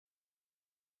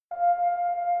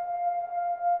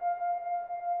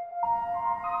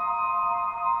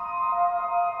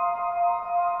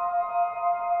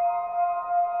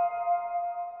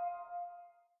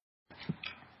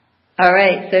All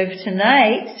right, so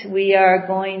tonight we are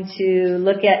going to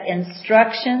look at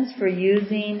instructions for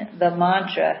using the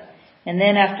mantra. And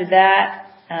then after that,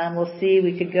 we'll see,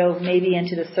 we could go maybe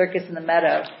into the circus and the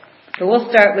meadow. But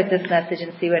we'll start with this message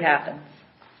and see what happens.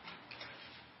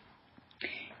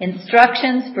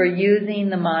 Instructions for using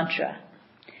the mantra.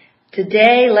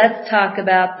 Today, let's talk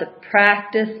about the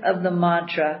practice of the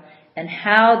mantra and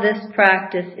how this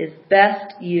practice is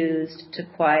best used to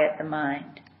quiet the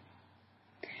mind.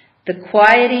 The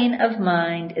quieting of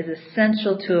mind is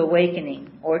essential to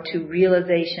awakening or to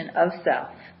realization of self.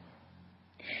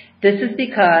 This is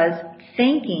because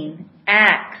thinking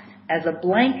acts as a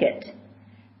blanket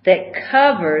that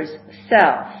covers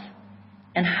self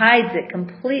and hides it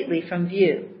completely from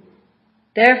view.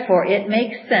 Therefore, it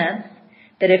makes sense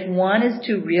that if one is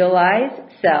to realize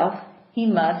self, he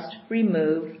must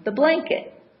remove the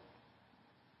blanket.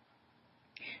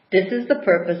 This is the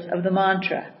purpose of the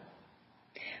mantra.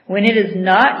 When it is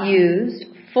not used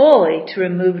fully to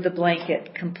remove the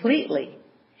blanket completely,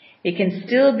 it can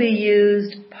still be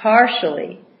used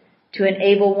partially to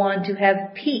enable one to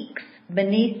have peaks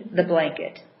beneath the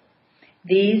blanket.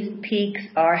 These peaks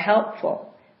are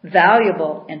helpful,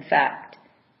 valuable, in fact,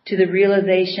 to the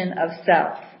realization of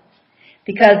self,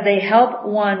 because they help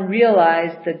one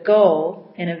realize the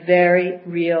goal in a very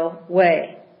real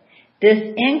way. This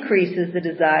increases the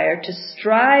desire to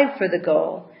strive for the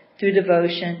goal through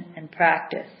devotion and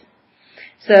practice.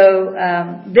 So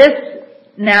this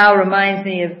now reminds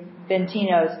me of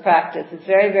Bentino's practice. It's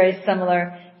very, very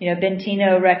similar. You know,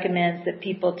 Bentino recommends that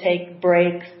people take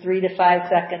breaks, 3 to 5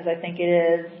 seconds, I think it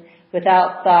is,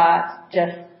 without thought,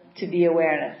 just to be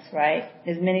awareness, right?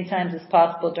 As many times as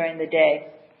possible during the day.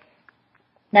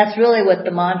 That's really what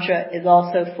the mantra is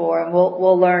also for, and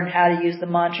we'll learn how to use the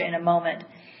mantra in a moment.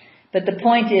 But the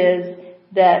point is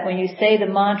that when you say the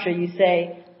mantra, you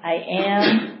say, I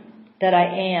am that I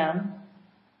am,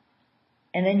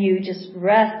 and then you just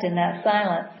rest in that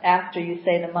silence after you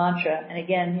say the mantra. And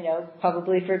again, you know,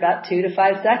 probably for about 2 to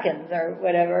 5 seconds or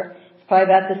whatever. It's probably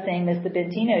about the same as the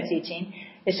Bentino teaching.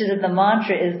 It's just that the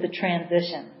mantra is the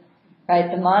transition,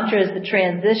 right? The mantra is the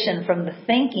transition from the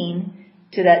thinking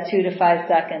to that 2 to 5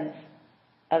 seconds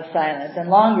of silence. And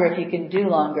longer if you can do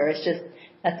longer. It's just,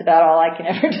 that's about all I can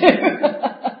ever do.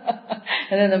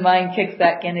 And then the mind kicks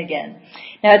back in again.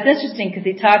 Now it's interesting because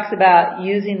he talks about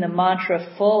using the mantra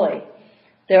fully.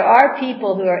 There are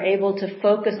people who are able to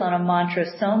focus on a mantra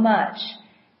so much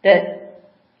that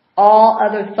all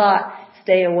other thoughts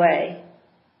stay away,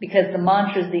 because the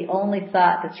mantra is the only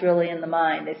thought that's really in the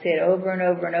mind. They say it over and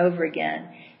over and over again,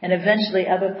 and eventually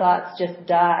other thoughts just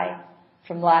die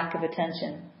from lack of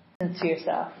attention to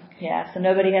yourself. Yeah, so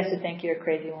nobody has to think you're a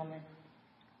crazy woman.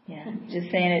 Yeah,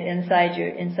 just saying it inside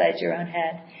your own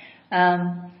head.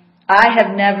 I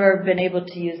have never been able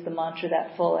to use the mantra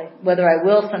that fully. Whether I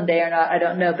will someday or not, I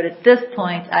don't know. But at this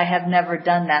point, I have never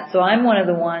done that. So I'm one of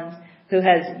the ones who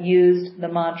has used the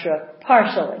mantra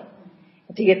partially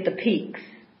to get the peaks,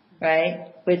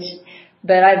 right?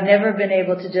 But I've never been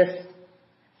able to just,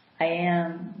 I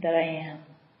am that I am.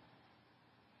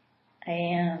 I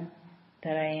am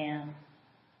that I am.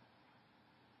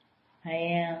 I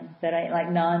am that I, like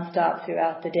nonstop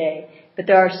throughout the day. But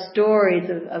there are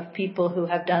stories of people who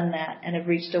have done that and have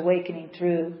reached awakening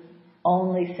through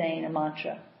only saying a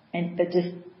mantra. But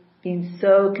just being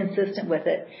so consistent with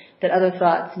it that other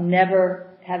thoughts never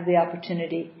have the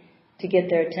opportunity to get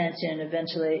their attention, and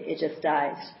eventually it just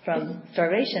dies from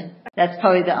starvation. That's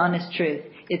probably the honest truth.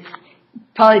 It's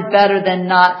probably better than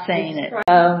not saying it.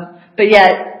 But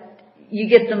yeah, you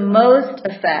get the most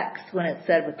effects when it's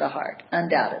said with the heart,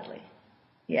 undoubtedly.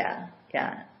 Yeah.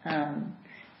 But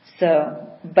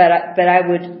I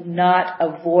would not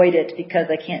avoid it because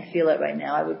I can't feel it right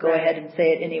now. I would go ahead and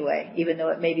say it anyway, even though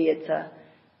I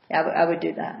would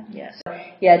do that. Yes.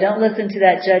 Yeah. Don't listen to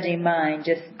that judging mind.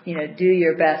 Just, do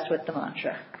your best with the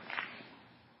mantra.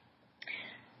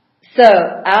 So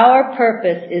our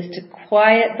purpose is to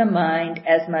quiet the mind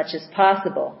as much as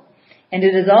possible. And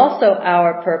it is also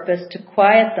our purpose to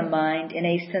quiet the mind in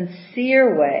a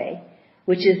sincere way,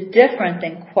 which is different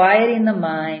than quieting the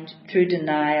mind through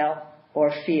denial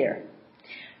or fear.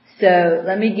 So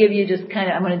let me give you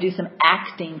I'm going to do some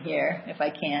acting here, if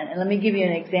I can. And let me give you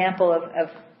an example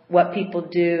of what people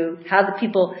do, how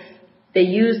they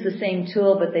use the same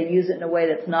tool, but they use it in a way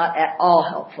that's not at all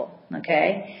helpful.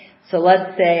 Okay? So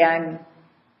let's say I'm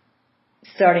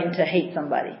starting to hate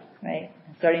somebody, right?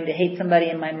 I'm starting to hate somebody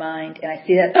in my mind, and I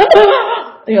see that,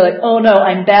 and you're like, oh no,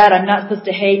 I'm bad, I'm not supposed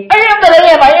to hate. I am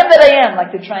that I am,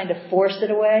 like they're trying to force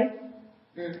it away.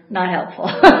 Not helpful.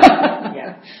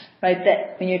 Yeah. Right?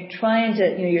 That when you're trying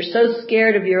to, you're so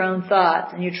scared of your own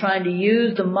thoughts and you're trying to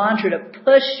use the mantra to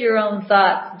push your own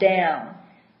thoughts down.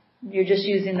 You're just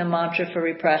using the mantra for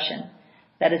repression.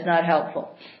 That is not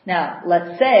helpful. Now,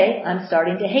 let's say I'm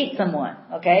starting to hate someone,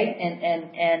 okay?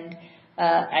 And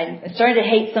I'm starting to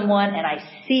hate someone and I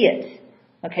see it,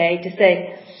 okay? To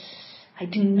say, I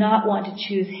do not want to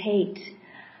choose hate.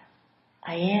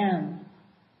 I am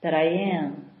that I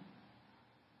am.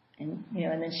 And,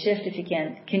 and then shift if you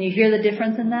can. Can you hear the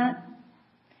difference in that?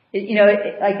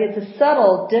 It's a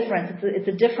subtle difference. It's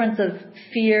a difference of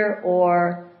fear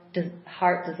or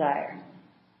heart desire.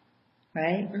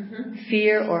 Right? Mm-hmm.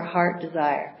 Fear or heart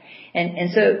desire.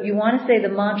 And so you want to say the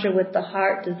mantra with the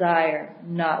heart desire,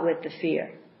 not with the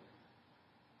fear.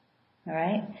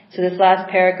 Alright? So this last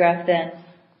paragraph then.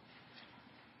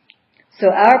 So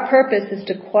our purpose is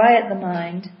to quiet the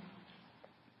mind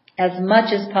as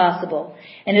much as possible.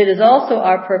 And it is also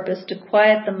our purpose to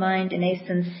quiet the mind in a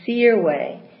sincere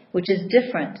way, which is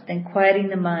different than quieting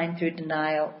the mind through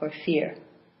denial or fear.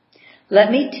 Let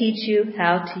me teach you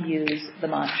how to use the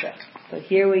mantra. So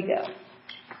here we go.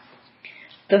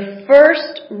 The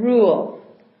first rule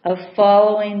of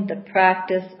following the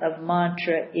practice of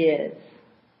mantra is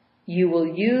you will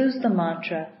use the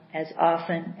mantra as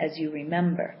often as you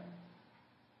remember.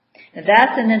 Now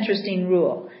that's an interesting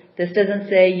rule. This doesn't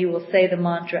say you will say the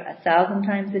mantra 1,000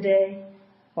 times a day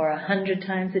or 100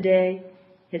 times a day.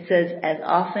 It says as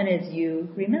often as you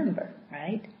remember,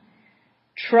 right?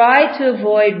 Try to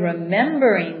avoid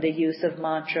remembering the use of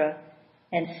mantra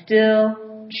and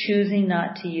still choosing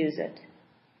not to use it.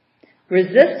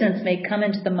 Resistance may come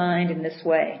into the mind in this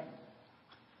way.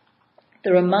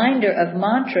 The reminder of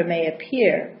mantra may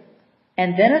appear,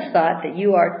 and then a thought that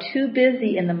you are too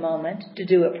busy in the moment to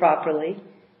do it properly,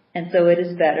 and so it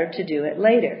is better to do it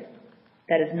later.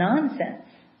 That is nonsense.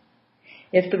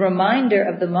 If the reminder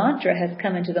of the mantra has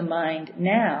come into the mind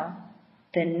now,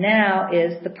 then now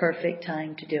is the perfect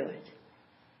time to do it.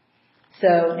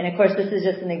 So, and of course this is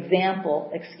just an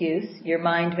example excuse. Your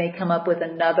mind may come up with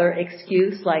another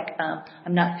excuse like,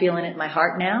 I'm not feeling it in my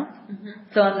heart now,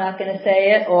 so I'm not going to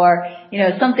say it, or,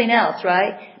 something else,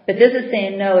 right? But this is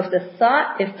saying no, if the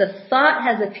thought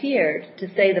has appeared to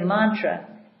say the mantra,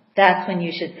 that's when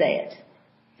you should say it.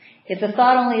 If the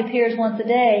thought only appears once a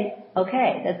day,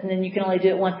 okay, then you can only do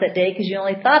it once that day because you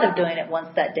only thought of doing it once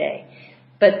that day.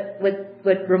 But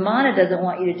what Ramana doesn't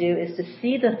want you to do is to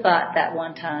see the thought that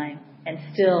one time and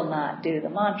still not do the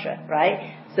mantra,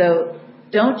 right? So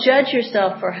don't judge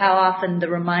yourself for how often the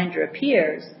reminder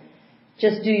appears.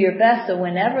 Just do your best so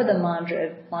whenever the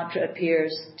mantra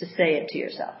appears, to say it to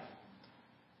yourself.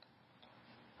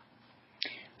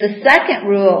 The second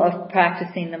rule of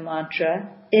practicing the mantra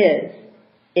is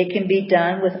it can be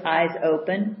done with eyes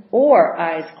open or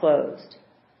eyes closed.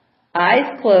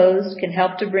 Eyes closed can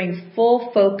help to bring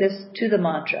full focus to the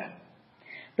mantra.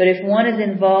 But if one is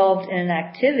involved in an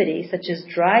activity such as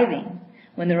driving,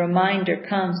 when the reminder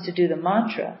comes to do the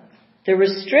mantra, the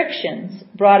restrictions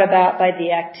brought about by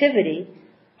the activity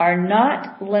are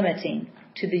not limiting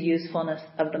to the usefulness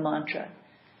of the mantra.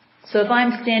 So if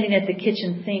I'm standing at the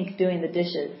kitchen sink doing the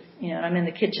dishes, and I'm in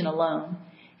the kitchen alone,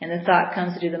 and the thought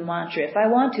comes to do the mantra, if I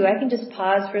want to, I can just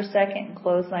pause for a second and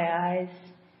close my eyes,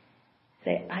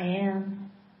 say, I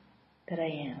am that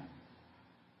I am.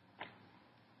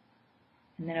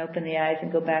 And then open the eyes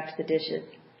and go back to the dishes.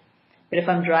 But if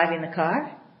I'm driving the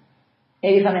car,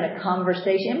 maybe if I'm in a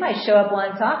conversation, it might show up while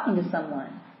I'm talking to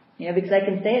someone, because I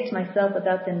can say it to myself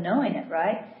without them knowing it,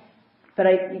 right? But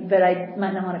I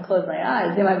might not want to close my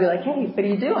eyes. They might be like, hey, what are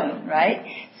you doing, right?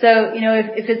 So,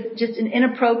 if it's just an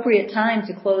inappropriate time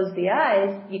to close the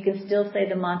eyes, you can still say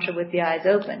the mantra with the eyes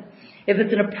open. If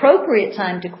it's an appropriate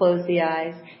time to close the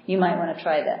eyes, you might want to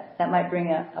try that. That might bring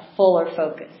a fuller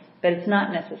focus, but it's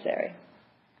not necessary.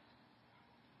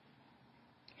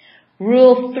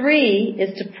 Rule 3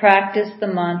 is to practice the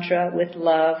mantra with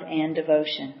love and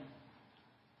devotion.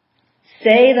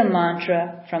 Say the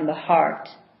mantra from the heart.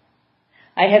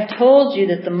 I have told you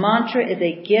that the mantra is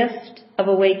a gift of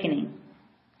awakening.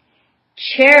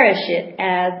 Cherish it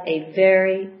as a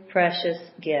very precious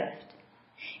gift.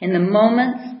 In the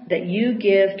moments that you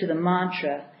give to the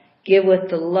mantra, give with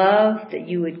the love that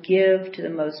you would give to the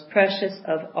most precious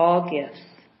of all gifts.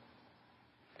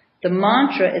 The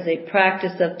mantra is a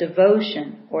practice of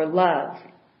devotion or love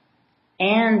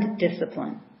and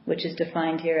discipline, which is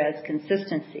defined here as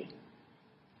consistency.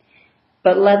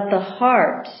 But let the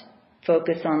heart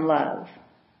focus on love.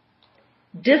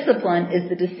 Discipline is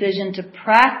the decision to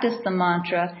practice the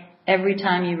mantra every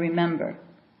time you remember.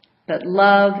 But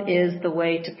love is the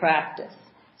way to practice.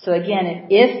 So again,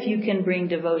 if you can bring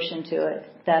devotion to it,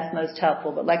 that's most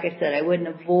helpful. But like I said, I wouldn't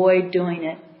avoid doing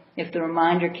it if the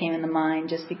reminder came in the mind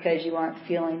just because you aren't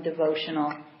feeling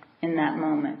devotional in that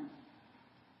moment.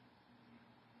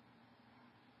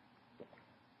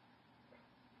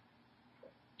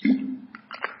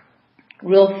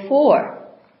 Rule 4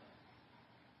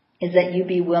 is that you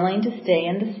be willing to stay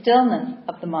in the stillness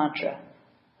of the mantra.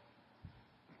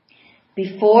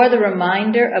 Before the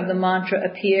reminder of the mantra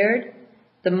appeared,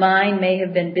 the mind may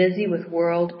have been busy with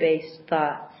world-based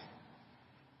thoughts.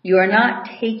 You are not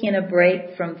taking a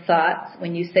break from thoughts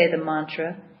when you say the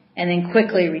mantra and then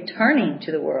quickly returning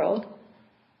to the world.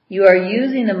 You are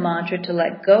using the mantra to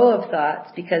let go of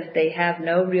thoughts because they have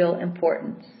no real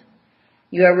importance.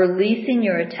 You are releasing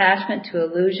your attachment to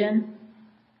illusion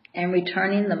and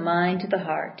returning the mind to the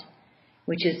heart,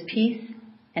 which is peace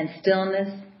and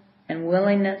stillness and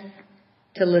willingness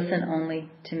to listen only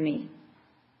to me.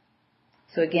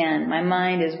 So again, my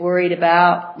mind is worried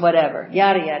about whatever,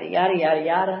 yada, yada, yada, yada,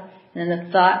 yada. And then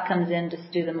the thought comes in to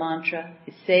do the mantra.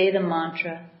 I say the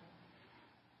mantra.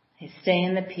 I stay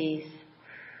in the peace.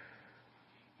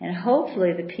 And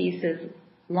hopefully the peace is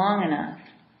long enough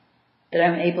that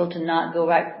I'm able to not go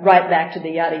right back to the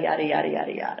yada, yada, yada,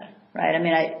 yada, yada. Right? I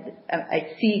mean,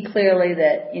 I see clearly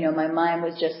that, my mind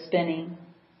was just spinning.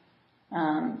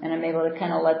 And I'm able to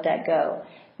kind of let that go.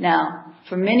 Now,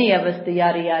 for many of us, the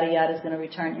yada, yada, yada is going to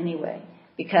return anyway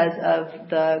because of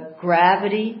the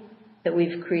gravity that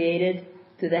we've created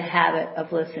through the habit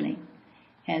of listening.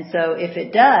 And so if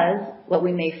it does, what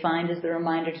we may find is the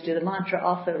reminder to do the mantra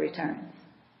also returns,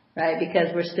 right? Because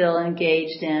we're still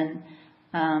engaged in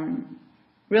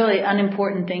really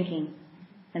unimportant thinking.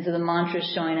 And so the mantra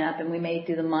is showing up, and we may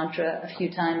do the mantra a few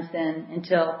times then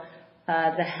until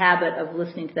the habit of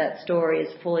listening to that story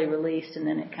is fully released, and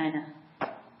then it kind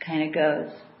of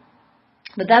goes.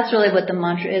 But that's really what the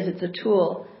mantra is. It's a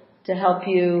tool to help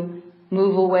you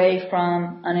move away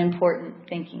from unimportant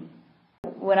thinking.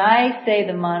 When I say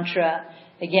the mantra,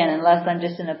 again, unless I'm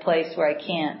just in a place where I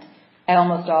can't, I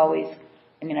almost always,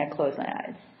 I close my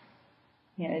eyes.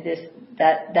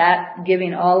 That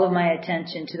giving all of my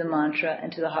attention to the mantra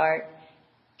and to the heart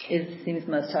seems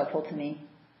most helpful to me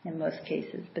in most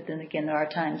cases. But then again, there are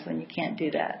times when you can't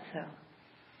do that.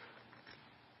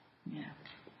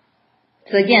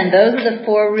 So again, those are the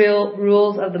 4 real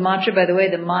rules of the mantra. By the way,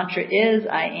 the mantra is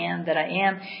I am that I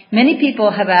am. Many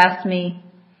people have asked me,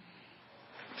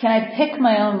 can I pick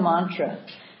my own mantra?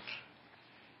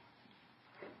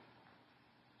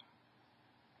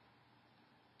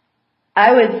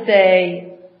 I would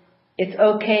say it's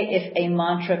okay if a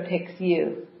mantra picks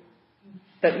you,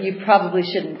 but you probably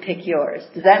shouldn't pick yours.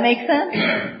 Does that make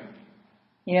sense?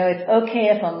 It's okay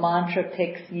if a mantra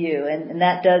picks you, and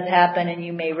that does happen, and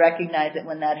you may recognize it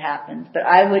when that happens. But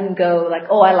I wouldn't go like,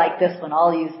 oh, I like this one,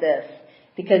 I'll use this,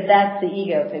 because that's the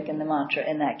ego picking the mantra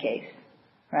in that case,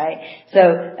 right? So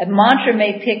a mantra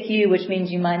may pick you, which means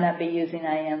you might not be using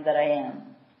I am that I am.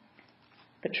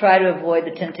 But try to avoid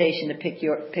the temptation to pick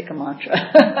a mantra.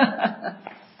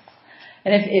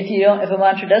 And if a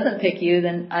mantra doesn't pick you,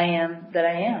 then I am that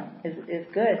I am is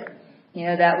good.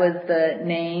 That was the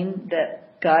name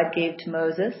that God gave to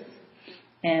Moses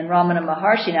and Ramana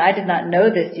Maharshi. Now, I did not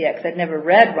know this yet because I'd never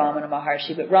read Ramana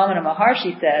Maharshi, but Ramana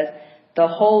Maharshi says the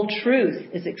whole truth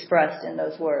is expressed in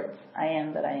those words, I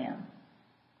am that I am.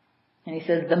 And he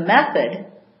says the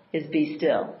method is be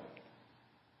still.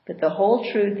 But the whole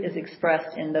truth is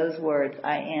expressed in those words,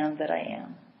 I am that I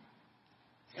am.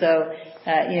 So,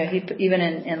 he even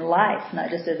in life, not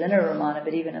just as inner Ramana,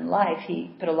 but even in life,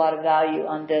 he put a lot of value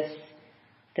on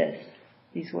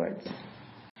these words.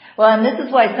 Well, and this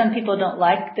is why some people don't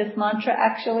like this mantra,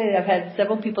 actually. I've had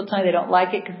several people tell me they don't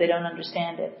like it because they don't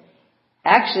understand it.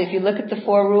 Actually, if you look at the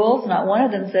 4 rules, not one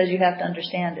of them says you have to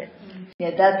understand it.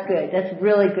 Yeah, that's good. That's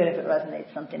really good if it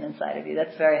resonates something inside of you.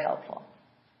 That's very helpful.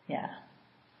 Yeah.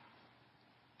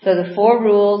 So the 4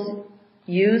 rules,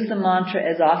 use the mantra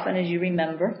as often as you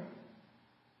remember.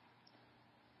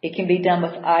 It can be done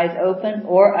with eyes open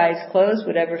or eyes closed,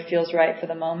 whatever feels right for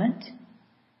the moment.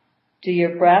 Do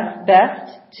your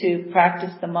best to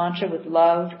practice the mantra with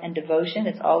love and devotion.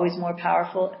 It's always more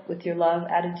powerful with your love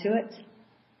added to it.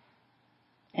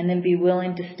 And then be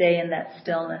willing to stay in that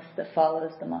stillness that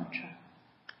follows the mantra.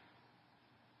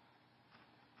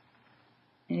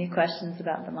 Any questions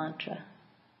about the mantra?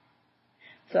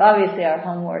 So obviously our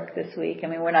homework this week,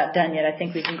 we're not done yet. I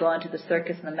think we can go on to the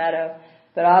Circus and the Meadow.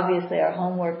 But obviously our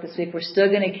homework this week, we're still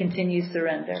going to continue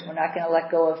surrender. We're not going to let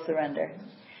go of surrender.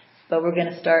 But we're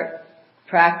going to start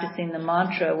practicing the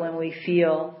mantra when we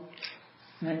feel,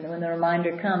 when the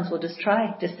reminder comes, we'll just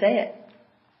say it.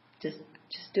 Just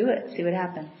Just do it. See what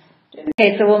happens.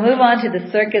 Okay, so we'll move on to the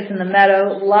circus and the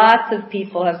meadow. Lots of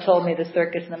people have told me the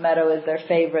circus and the meadow is their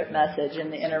favorite message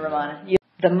in the inner Ramana.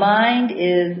 The mind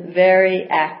is very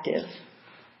active.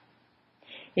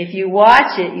 If you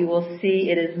watch it, you will see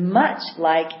it is much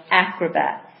like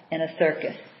acrobats in a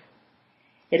circus.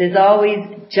 It is always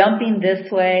jumping this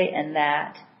way and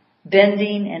that,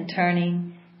 bending and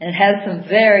turning, and it has some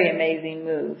very amazing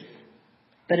moves.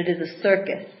 But it is a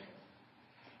circus.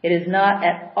 It is not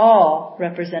at all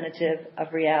representative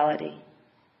of reality.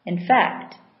 In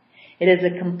fact, it is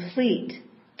a complete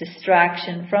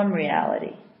distraction from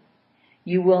reality.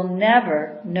 You will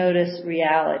never notice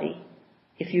reality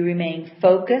if you remain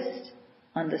focused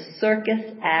on the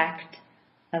circus act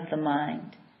of the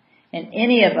mind. And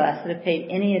any of us that have paid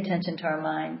any attention to our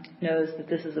mind knows that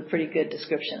this is a pretty good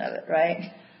description of it,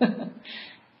 right?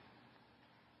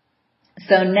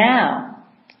 So now,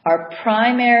 our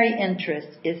primary interest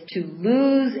is to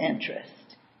lose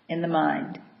interest in the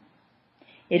mind.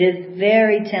 It is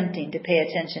very tempting to pay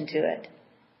attention to it,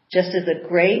 just as a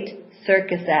great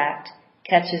circus act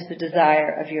catches the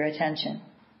desire of your attention.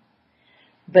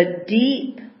 But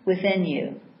deep within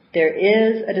you, there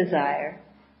is a desire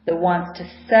that wants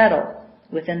to settle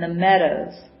within the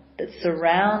meadows that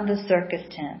surround the circus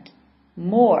tent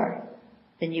more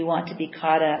than you want to be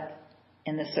caught up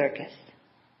in the circus.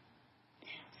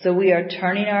 So we are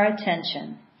turning our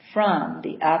attention from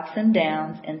the ups and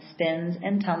downs and spins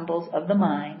and tumbles of the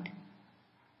mind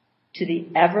to the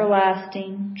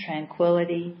everlasting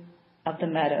tranquility of the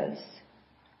meadows.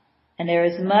 And there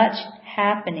is much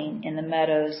happening in the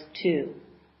meadows too,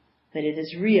 but it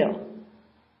is real,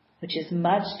 which is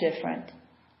much different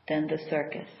than the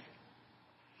circus.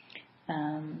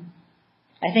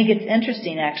 I think it's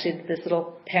interesting actually that this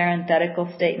little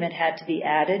parenthetical statement had to be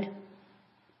added.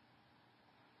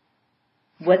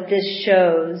 What this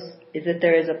shows is that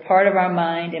there is a part of our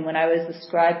mind, and when I was the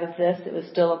scribe of this, it was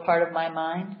still a part of my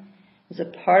mind. There's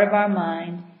a part of our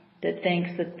mind that thinks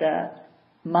that the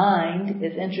mind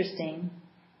is interesting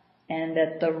and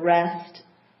that the rest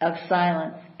of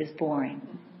silence is boring,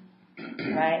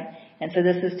 right? And so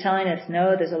this is telling us,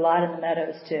 no, there's a lot in the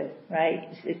meadows too, right?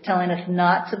 It's telling us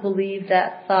not to believe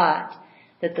that thought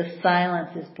that the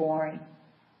silence is boring.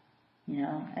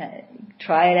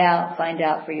 Try it out, find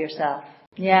out for yourself.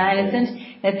 Yeah, and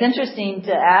it's interesting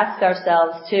to ask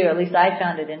ourselves too, at least I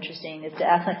found it interesting, is to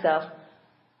ask myself,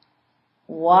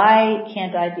 why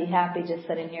can't I be happy just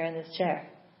sitting here in this chair?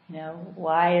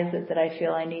 Why is it that I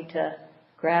feel I need to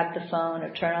grab the phone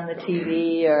or turn on the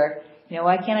TV or,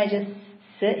 why can't I just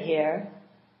sit here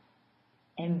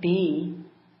and be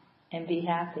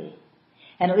happy?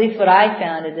 And at least what I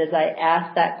found is as I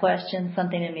asked that question,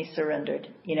 something in me surrendered,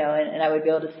 and I would be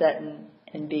able to sit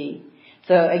and be.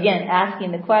 So again,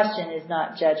 asking the question is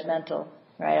not judgmental,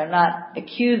 right? I'm not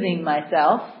accusing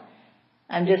myself.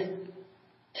 I'm just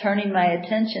turning my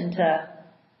attention to,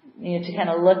 to kind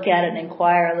of look at it and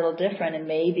inquire a little different and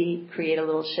maybe create a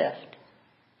little shift.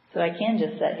 So I can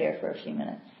just sit here for a few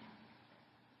minutes.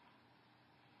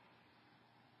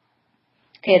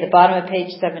 Okay, the bottom of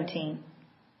page 17.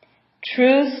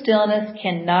 True stillness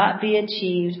cannot be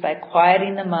achieved by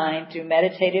quieting the mind through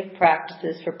meditative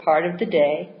practices for part of the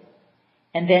day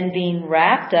and then being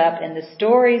wrapped up in the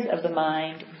stories of the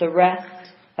mind the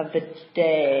rest of the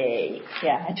day.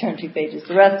 Yeah, I turned 2 pages.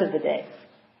 The rest of the day.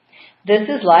 This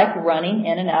is like running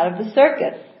in and out of the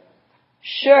circus.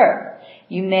 Sure,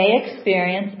 you may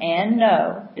experience and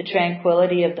know the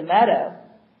tranquility of the meadow,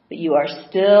 but you are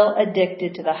still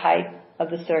addicted to the hype of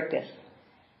the circus.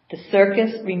 The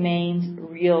circus remains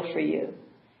real for you.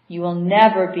 You will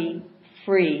never be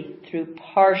free through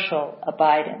partial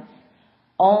abidance.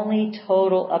 Only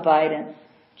total abidance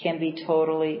can be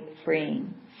totally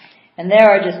freeing. And there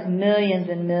are just millions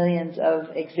and millions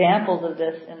of examples of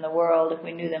this in the world if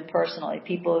we knew them personally.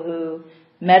 People who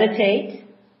meditate,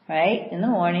 right, in the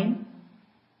morning,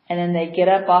 and then they get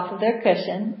up off of their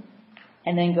cushion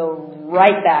and then go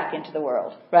right back into the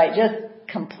world, right, just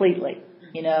completely,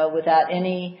 without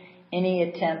any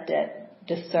attempt at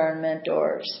discernment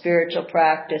or spiritual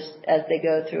practice as they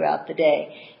go throughout the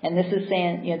day. And this is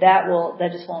saying, that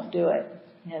just won't do it.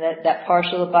 That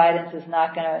partial abidance is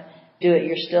not going to do it.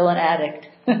 You're still an addict.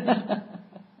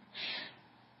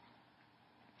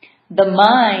 The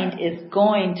mind is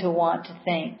going to want to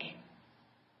think.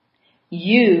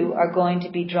 You are going to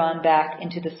be drawn back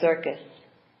into the circus.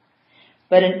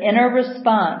 But an inner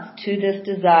response to this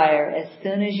desire, as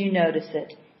soon as you notice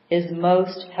it, is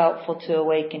most helpful to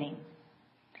awakening.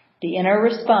 The inner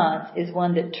response is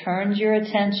one that turns your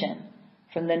attention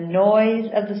from the noise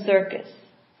of the circus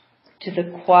to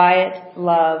the quiet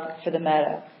love for the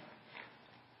meadow.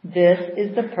 This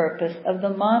is the purpose of the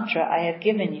mantra I have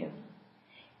given you.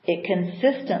 It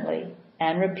consistently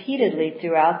and repeatedly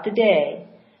throughout the day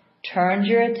turns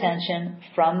your attention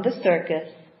from the circus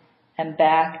and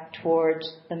back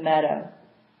towards the meadow,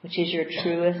 which is your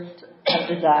truest of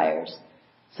desires.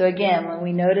 So again, when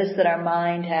we notice that our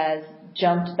mind has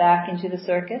jumped back into the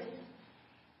circus,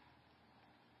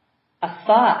 a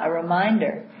thought, a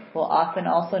reminder, will often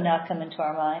also now come into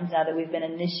our minds now that we've been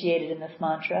initiated in this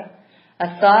mantra.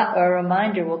 A thought or a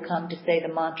reminder will come to say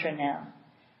the mantra now.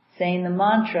 Saying the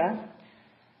mantra,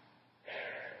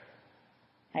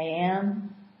 I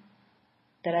am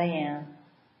that I am,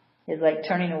 is like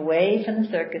turning away from the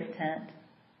circus tent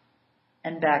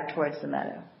and back towards the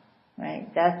meadow. Right?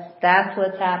 That's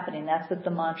what's happening. That's what the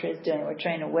mantra is doing. We're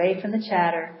turning away from the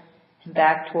chatter and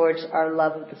back towards our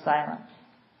love of the silence.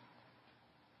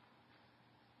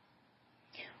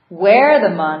 Wear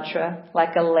the mantra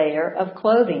like a layer of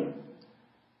clothing.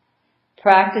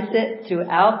 Practice it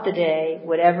throughout the day,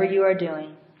 whatever you are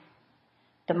doing.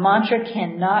 The mantra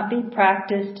cannot be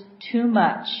practiced too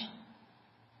much,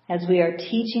 as we are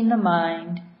teaching the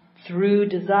mind through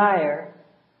desire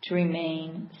to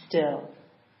remain still.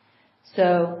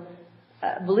 So,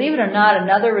 believe it or not,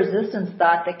 another resistance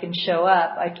thought that can show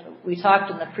up. We talked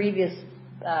in the previous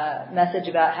message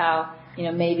about how,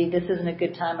 maybe this isn't a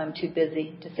good time, I'm too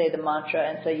busy to say the mantra,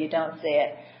 and so you don't say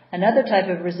it. Another type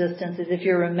of resistance is if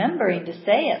you're remembering to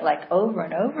say it like over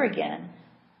and over again.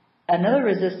 Another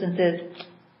resistance is,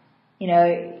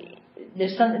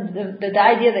 there's the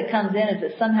idea that comes in is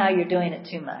that somehow you're doing it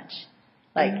too much.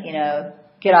 Like,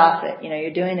 get off it.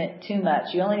 You're doing it too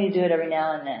much. You only need to do it every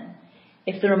now and then.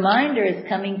 If the reminder is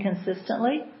coming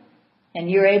consistently and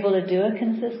you're able to do it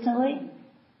consistently,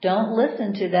 don't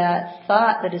listen to that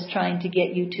thought that is trying to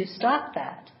get you to stop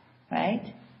that,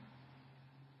 right?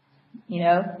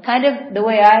 Kind of the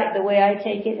way I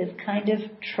take it is kind of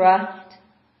trust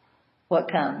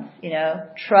what comes,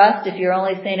 Trust if you're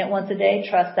only saying it once a day,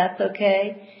 trust that's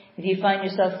okay. If you find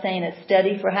yourself saying it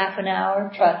steady for half an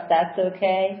hour, trust that's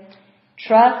okay.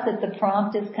 Trust that the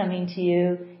prompt is coming to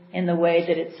you in the way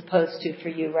that it's supposed to for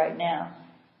you right now.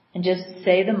 And just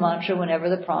say the mantra whenever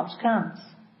the prompt comes.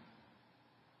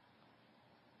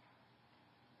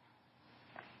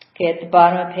 Okay, at the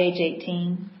bottom of page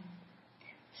 18.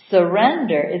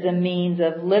 Surrender is a means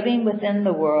of living within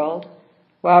the world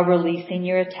while releasing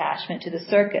your attachment to the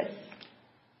circus.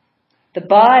 The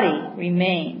body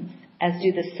remains, as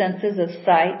do the senses of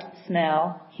sight,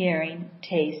 smell, hearing,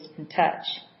 taste, and touch.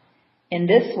 In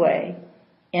this way,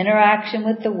 interaction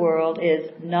with the world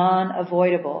is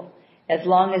non-avoidable as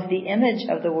long as the image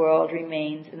of the world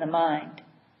remains in the mind.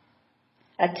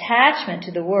 Attachment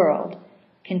to the world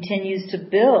continues to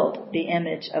build the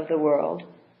image of the world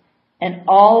and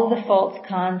all of the false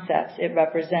concepts it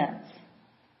represents.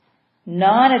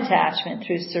 Non-attachment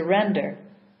through surrender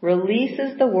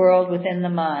releases the world within the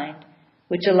mind,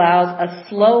 which allows a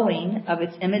slowing of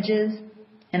its images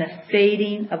and a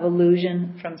fading of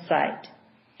illusion from sight.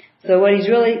 So what he's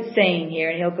really saying here,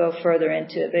 and he'll go further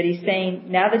into it, but he's saying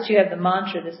now that you have the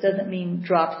mantra, this doesn't mean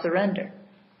drop surrender.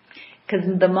 Because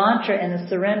the mantra and the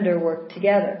surrender work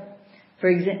together. For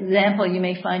example, you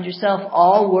may find yourself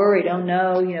all worried. Oh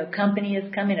no, company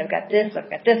is coming. I've got this,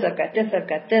 I've got this, I've got this, I've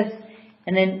got this.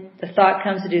 And then the thought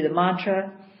comes to do the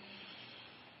mantra.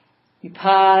 You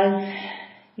pause.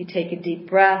 You take a deep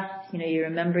breath. You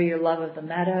remember your love of the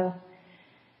meadow.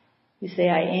 You say,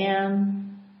 I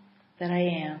am that I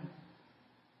am.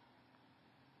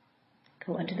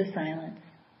 Go into the silence.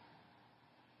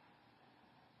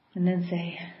 And then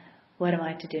say, what am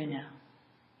I to do now?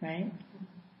 Right?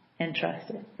 And trust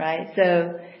it, right?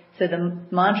 So the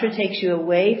mantra takes you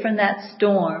away from that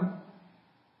storm,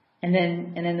 and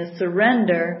then the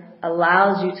surrender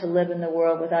allows you to live in the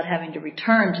world without having to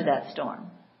return to that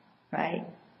storm, right?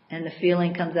 And the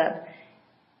feeling comes up,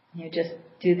 just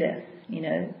do this,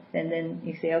 and then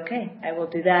you say, okay, I will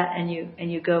do that, and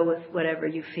you go with whatever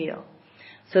you feel.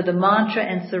 So the mantra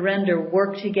and surrender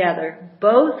work together,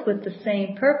 both with the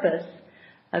same purpose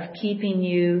of keeping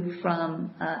you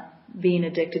from being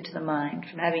addicted to the mind,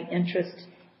 from having interest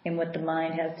in what the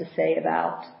mind has to say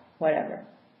about whatever,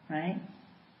 right?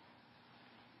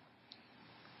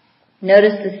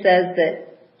 Notice this says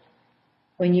that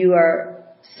when you are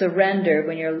surrendered,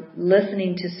 when you're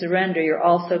listening to surrender, you're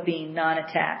also being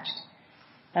non-attached.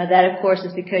 Now that, of course,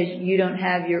 is because you don't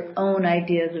have your own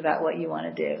ideas about what you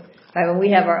want to do. Right? When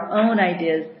we have our own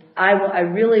ideas, I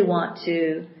really want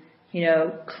to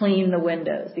clean the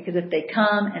windows, because if they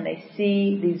come and they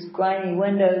see these grimy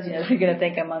windows, they're going to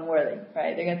think I'm unworthy,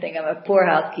 right? They're going to think I'm a poor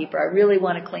housekeeper. I really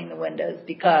want to clean the windows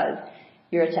because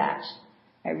you're attached.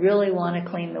 I really want to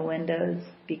clean the windows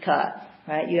because,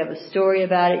 right? You have a story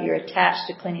about it. You're attached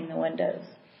to cleaning the windows.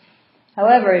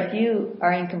 However, if you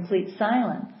are in complete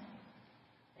silence,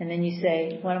 and then you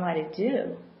say, what am I to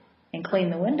do? And clean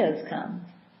the windows comes.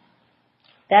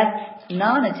 That's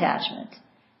non-attachment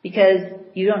because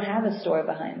you don't have a story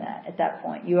behind that at that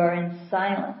point. You are in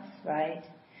silence, right?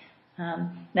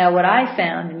 Now what I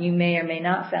found, and you may or may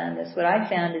not found this, what I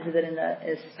found is that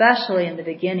especially in the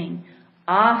beginning,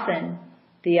 often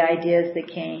the ideas that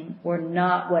came were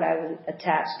not what I was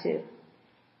attached to.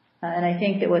 And I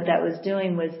think that what that was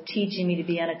doing was teaching me to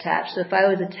be unattached. So if I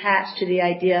was attached to the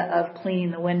idea of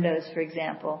cleaning the windows, for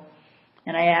example,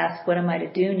 and I asked, what am I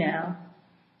to do now?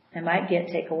 I might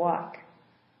take a walk,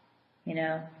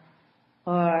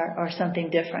 or something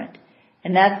different.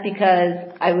 And that's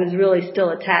because I was really still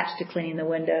attached to cleaning the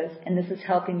windows, and this is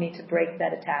helping me to break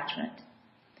that attachment.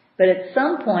 But at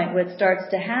some point, what starts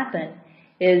to happen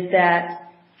is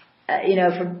that,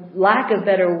 for lack of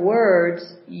better words,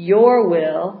 your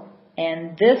will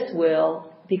and this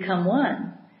will become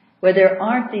one, where there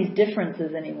aren't these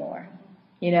differences anymore,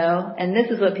 and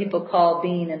this is what people call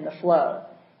being in the flow.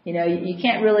 You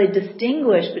can't really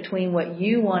distinguish between what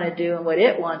you want to do and what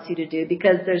it wants you to do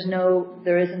because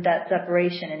there isn't that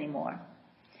separation anymore.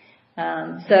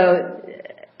 So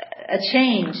a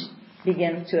change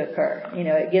begins to occur.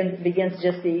 It begins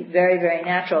to just be very, very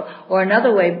natural. Or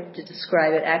another way to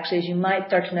describe it actually is you might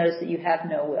start to notice that you have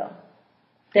no will.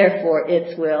 Therefore,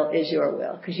 its will is your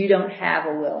will because you don't have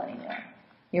a will anymore.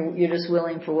 You're just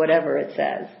willing for whatever it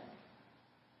says.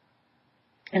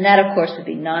 And that, of course, would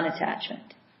be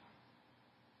non-attachment.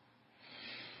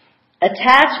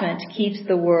 Attachment keeps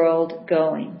the world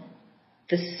going.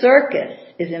 The circus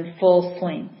is in full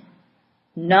swing.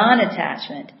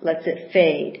 Non-attachment lets it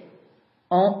fade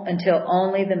until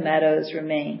only the meadows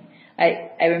remain.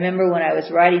 I remember when I was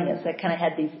writing this, I kind of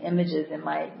had these images in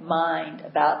my mind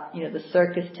about, the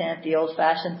circus tent, the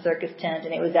old-fashioned circus tent,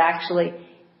 and it was actually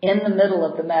in the middle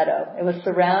of the meadow. It was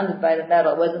surrounded by the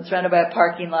meadow. It wasn't surrounded by a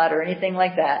parking lot or anything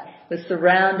like that. It was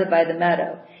surrounded by the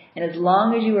meadow. And as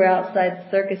long as you were outside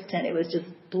the circus tent, it was just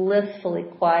blissfully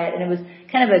quiet. And it was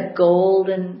kind of a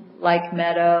golden-like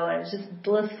meadow, and it was just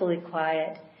blissfully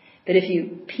quiet. But if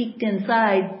you peeked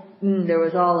inside, there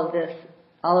was all of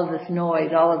this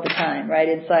noise all of the time, right,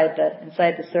 inside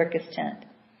the circus tent.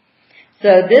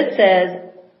 So this says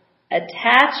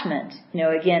attachment,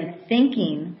 again,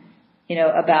 thinking,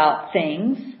 about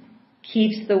things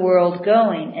keeps the world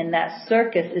going, and that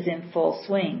circus is in full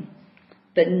swing.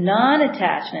 But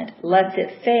non-attachment lets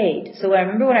it fade. So I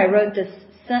remember when I wrote this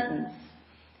sentence,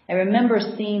 I remember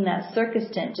seeing that circus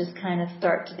tent just kind of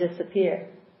start to disappear.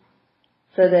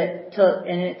 So that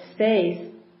in its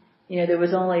space, there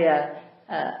was only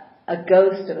a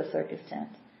ghost of a circus tent.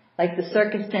 Like the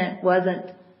circus tent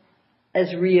wasn't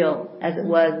as real as it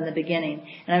was in the beginning.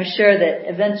 And I'm sure that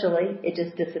eventually it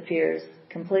just disappears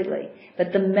completely.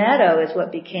 But the meadow is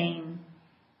what became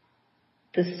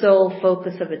the sole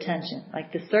focus of attention.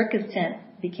 Like the circus tent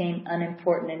became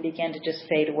unimportant and began to just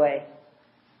fade away.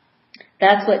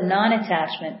 That's what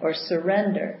non-attachment or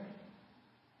surrender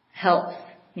helps.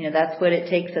 That's what it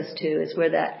takes us to, is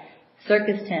where that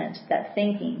circus tent, that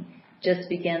thinking, just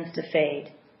begins to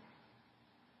fade.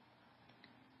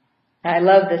 I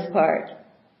love this part.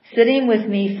 Sitting with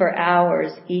me for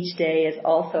hours each day is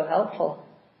also helpful,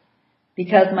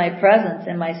 because my presence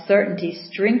and my certainty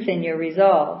strengthen your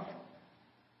resolve.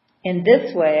 In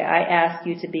this way, I ask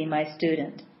you to be my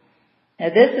student. Now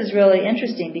this is really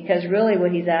interesting because really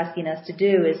what he's asking us to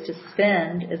do is to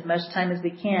spend as much time as we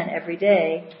can every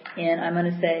day in, I'm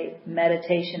going to say,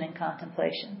 meditation and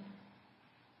contemplation.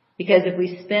 Because if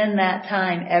we spend that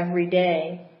time every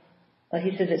day, well,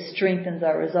 he says it strengthens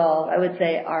our resolve. I would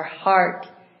say our heart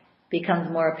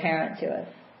becomes more apparent to us.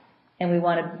 And we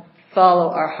want to follow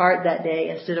our heart that day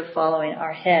instead of following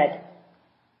our head.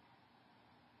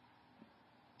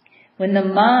 When the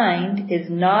mind is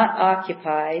not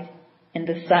occupied in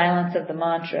the silence of the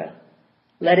mantra,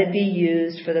 let it be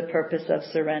used for the purpose of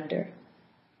surrender.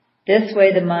 This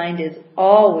way the mind is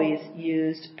always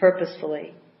used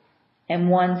purposefully, and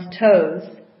one's toes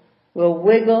will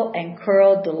wiggle and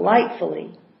curl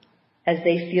delightfully as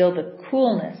they feel the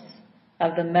coolness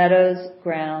of the meadow's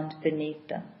ground beneath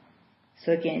them.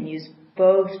 So again, use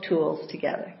both tools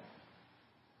together.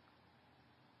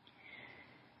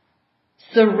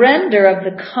 Surrender of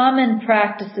the common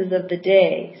practices of the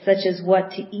day, such as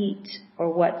what to eat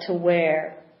or what to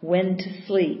wear, when to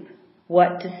sleep,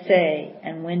 what to say,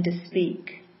 and when to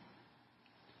speak.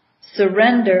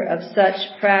 Surrender of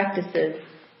such practices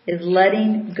is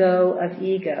letting go of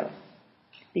ego.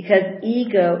 because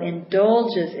ego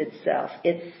indulges itself,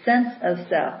 its sense of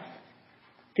self,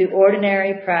 through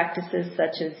ordinary practices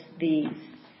such as these.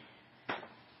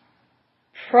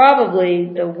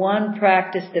 Probably the one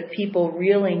practice that people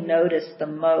really notice the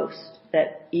most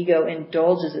that ego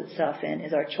indulges itself in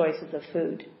is our choices of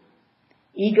food.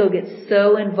 Ego gets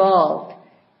so involved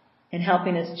in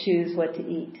helping us choose what to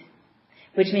eat,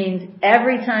 which means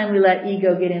every time we let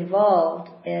ego get involved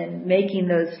in making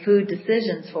those food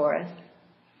decisions for us,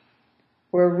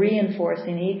 we're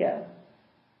reinforcing ego.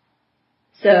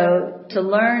 So to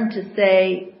learn to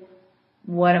say,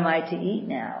 what am I to eat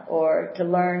now? Or to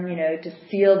learn, to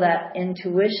feel that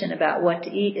intuition about what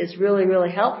to eat is really, really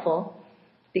helpful,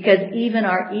 because even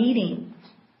our eating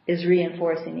is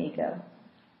reinforcing ego.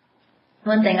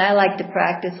 One thing I like to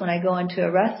practice when I go into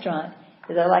a restaurant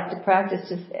is I like to practice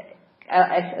just,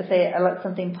 I let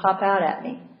something pop out at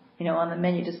me, on the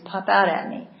menu, just pop out at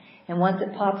me. And once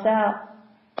it pops out,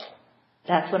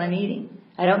 that's what I'm eating.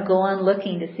 I don't go on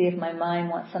looking to see if my mind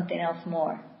wants something else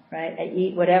more, right? I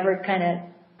eat whatever kind of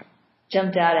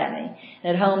jumped out at me.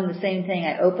 And at home, the same thing.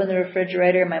 I open the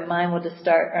refrigerator, my mind will just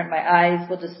start, or my eyes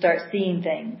will just start seeing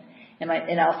things.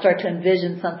 And I'll start to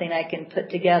envision something I can put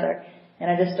together. And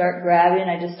I just start grabbing,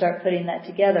 I just start putting that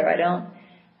together. I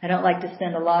don't like to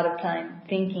spend a lot of time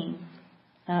thinking,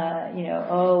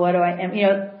 what do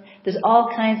I, there's all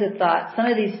kinds of thoughts. Some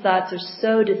of these thoughts are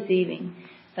so deceiving.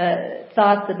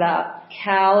 Thoughts about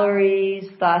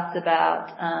calories, thoughts about,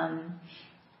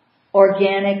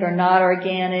 organic or not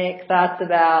organic, thoughts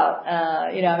about,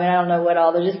 I don't know what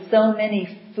all, there's just so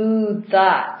many food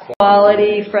thoughts.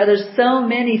 Quality, there's so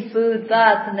many food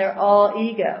thoughts and they're all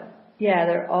ego. Yeah,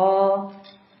 they're all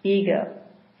ego.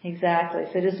 Exactly.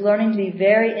 So just learning to be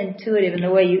very intuitive in the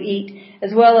way you eat,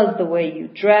 as well as the way you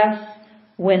dress,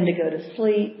 when to go to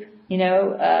sleep,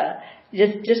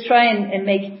 just try and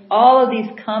make all of these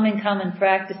common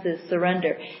practices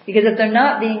surrender. Because if they're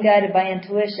not being guided by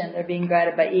intuition, they're being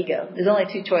guided by ego. There's only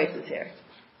two choices here.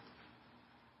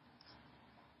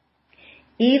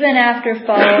 Even after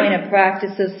following a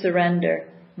practice of surrender,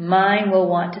 mind will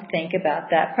want to think about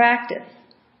that practice.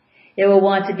 It will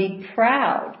want to be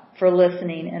proud for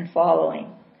listening and following.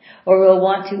 Or it will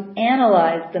want to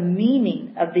analyze the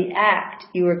meaning of the act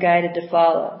you were guided to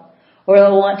follow. Or it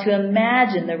will want to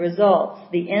imagine the results,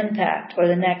 the impact, or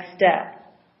the next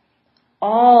step.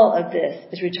 All of this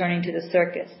is returning to the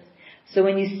circus. So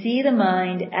when you see the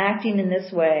mind acting in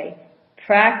this way,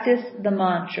 practice the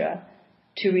mantra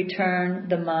to return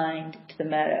the mind to the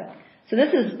meadow. So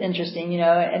this is interesting,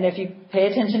 and if you pay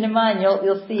attention to mind,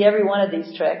 you'll see every one of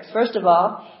these tricks. First of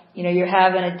all, you're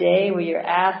having a day where you're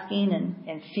asking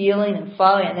and feeling and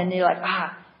following, and then you're like,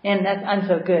 man, I'm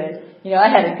so good. I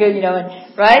had a good,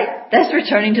 right? That's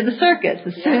returning to the circus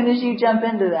as soon as you jump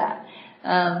into that.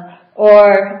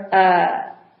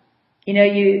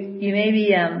 You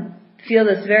maybe feel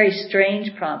this very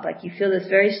strange prompt, like you feel this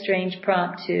very strange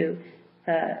prompt to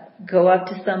go up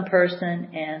to some person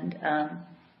and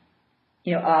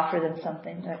offer them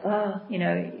something like,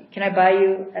 can I buy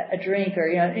you a drink,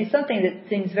 or something that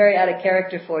seems very out of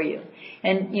character for you,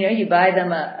 and you buy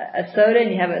them a soda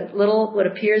and you have a little what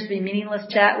appears to be meaningless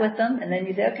chat with them, and then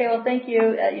you say, okay, well, thank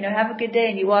you, have a good day,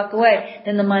 and you walk away.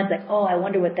 Then the mind's like, I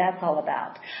wonder what that's all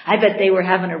about. I bet they were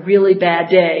having a really bad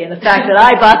day, and the fact that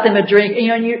I bought them a drink, and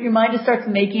your mind just starts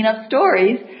making up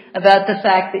stories about the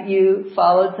fact that you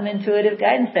followed some intuitive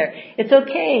guidance there. It's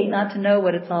okay not to know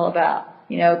what it's all about.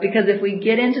 Because if we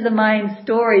get into the mind's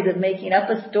stories of making up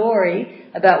a story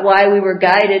about why we were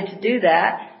guided to do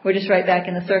that, we're just right back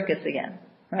in the circus again,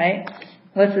 right?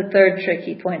 What's the third trick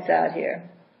he points out here?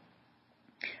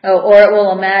 Or it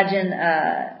will imagine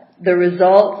the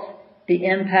results, the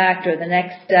impact, or the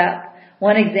next step.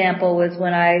 One example was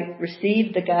when I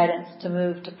received the guidance to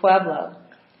move to Pueblo.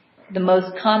 The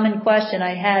most common question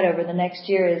I had over the next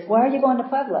year is, why are you going to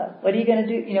Pueblo? What are you going to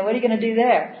do? What are you going to do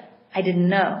there? I didn't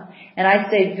know. And I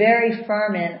stayed very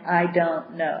firm in, I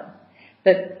don't know.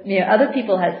 But, other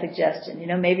people had suggestions.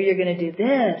 Maybe you're going to do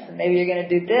this, and maybe you're going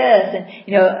to do this.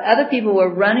 And, other people were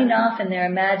running off in their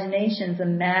imaginations,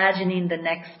 imagining the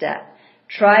next step.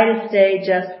 Try to stay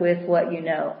just with what you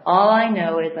know. All I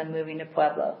know is I'm moving to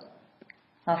Pueblo.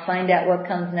 I'll find out what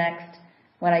comes next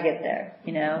when I get there,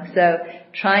 So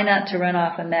try not to run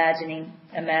off imagining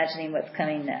what's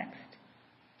coming next.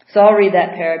 So I'll read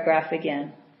that paragraph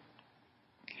again.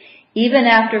 Even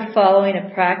after following a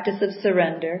practice of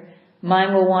surrender,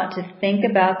 mind will want to think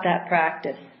about that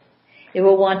practice. It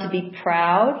will want to be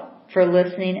proud for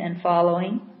listening and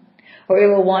following, or it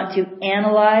will want to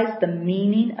analyze the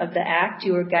meaning of the act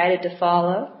you were guided to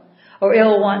follow, or it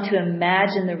will want to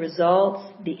imagine the results,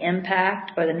 the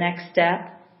impact, or the next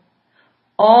step.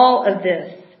 All of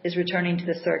this is returning to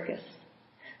the circus.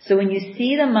 So when you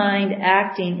see the mind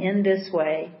acting in this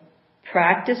way,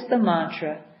 practice the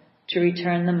mantra to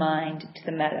return the mind to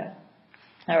the meadow.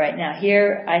 All right, now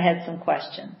here I had some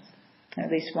questions,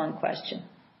 at least one question.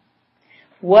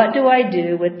 What do I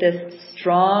do with this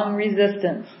strong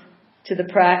resistance to the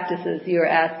practices you're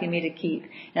asking me to keep?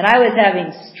 And I was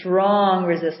having strong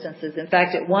resistances. In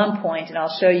fact, at one point, and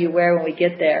I'll show you where when we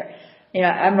get there,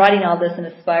 I'm writing all this in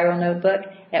a spiral notebook.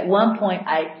 At one point,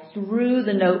 I threw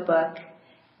the notebook,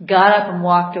 got up and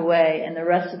walked away, and the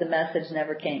rest of the message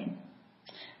never came.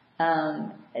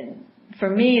 For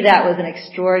me, that was an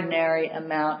extraordinary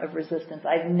amount of resistance.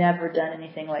 I've never done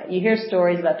anything like that. You hear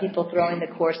stories about people throwing the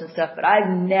course and stuff, but I've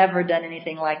never done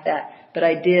anything like that. But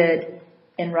I did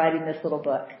in writing this little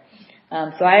book.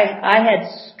 So I had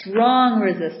strong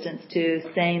resistance to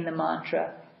saying the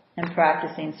mantra and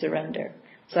practicing surrender.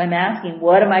 So I'm asking,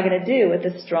 what am I going to do with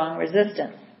this strong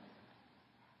resistance?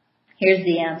 Here's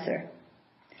the answer.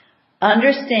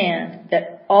 Understand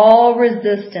that all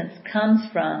resistance comes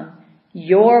from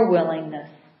your willingness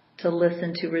to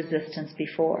listen to resistance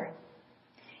before.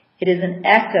 It is an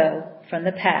echo from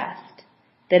the past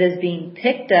that is being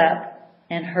picked up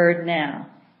and heard now.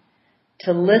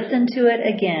 To listen to it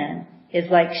again is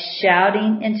like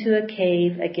shouting into a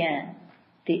cave again.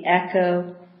 The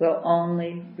echo will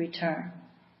only return.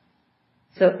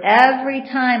 So every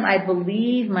time I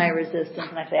believe my resistance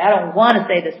and I say, I don't want to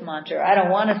say this mantra, or I don't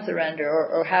want to surrender,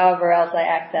 or however else I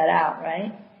act that out,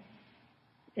 right?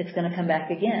 It's going to come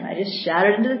back again. I just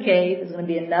shouted into the cave. There's going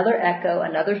to be another echo,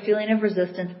 another feeling of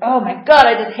resistance. Oh my God,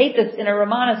 I just hate this inner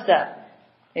Ramana stuff.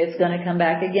 It's going to come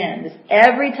back again. Just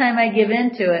every time I give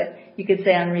into it, you could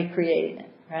say I'm recreating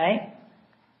it, right?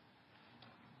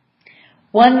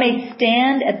 One may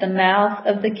stand at the mouth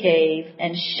of the cave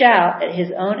and shout at his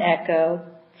own echo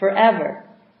forever,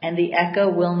 and the echo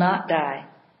will not die.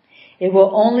 It will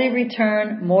only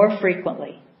return more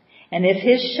frequently. And if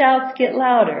his shouts get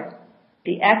louder,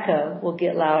 the echo will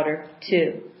get louder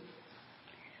too.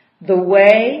 The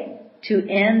way to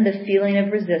end the feeling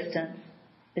of resistance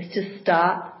is to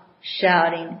stop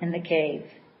shouting in the cave.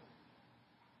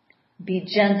 Be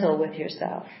gentle with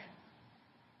yourself.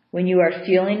 When you are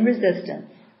feeling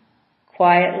resistance,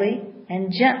 quietly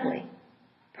and gently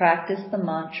practice the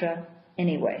mantra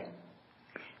anyway.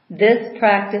 This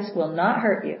practice will not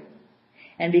hurt you.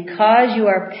 And because you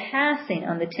are passing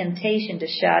on the temptation to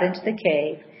shout into the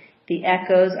cave, the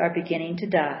echoes are beginning to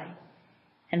die,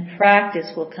 and practice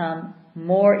will come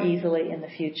more easily in the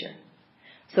future.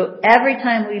 So every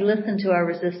time we listen to our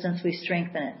resistance, we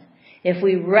strengthen it. If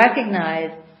we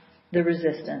recognize the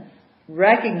resistance,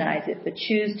 recognize it, but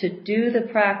choose to do the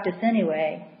practice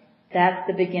anyway, that's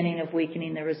the beginning of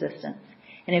weakening the resistance.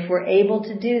 And if we're able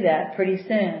to do that, pretty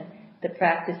soon the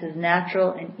practice is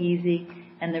natural and easy,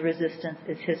 and the resistance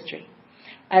is history.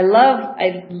 I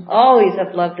always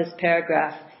have loved this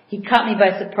paragraph. He caught me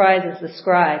by surprise as the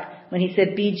scribe. When he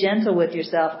said, be gentle with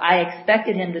yourself, I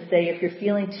expected him to say, if you're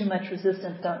feeling too much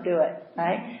resistance, don't do it,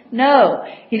 right? No,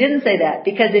 he didn't say that,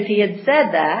 because if he had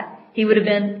said that, he would have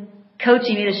been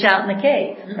coaching me to shout in the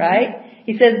cave, right?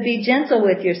 He says, be gentle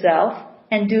with yourself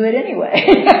and do it anyway,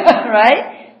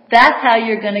 right? That's how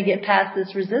you're going to get past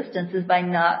this resistance, is by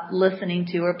not listening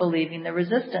to or believing the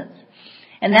resistance.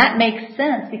 And that makes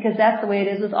sense, because that's the way it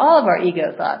is with all of our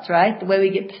ego thoughts, right? The way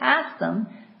we get past them,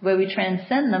 the way we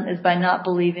transcend them, is by not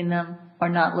believing them or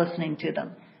not listening to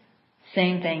them.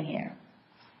 Same thing here.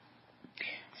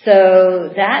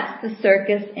 So that's the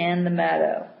circus and the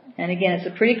meadow. And again, it's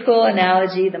a pretty cool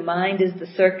analogy. The mind is the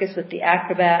circus with the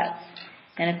acrobats,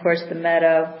 and of course the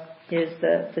meadow is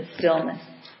the stillness.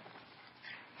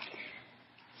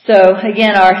 So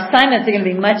again, our assignments are going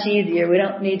to be much easier. We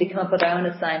don't need to come up with our own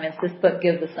assignments. This book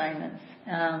gives assignments.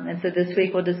 And so this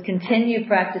week we'll just continue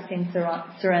practicing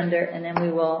surrender, and then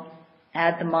we will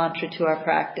add the mantra to our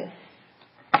practice.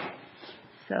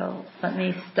 So let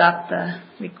me stop the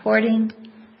recording.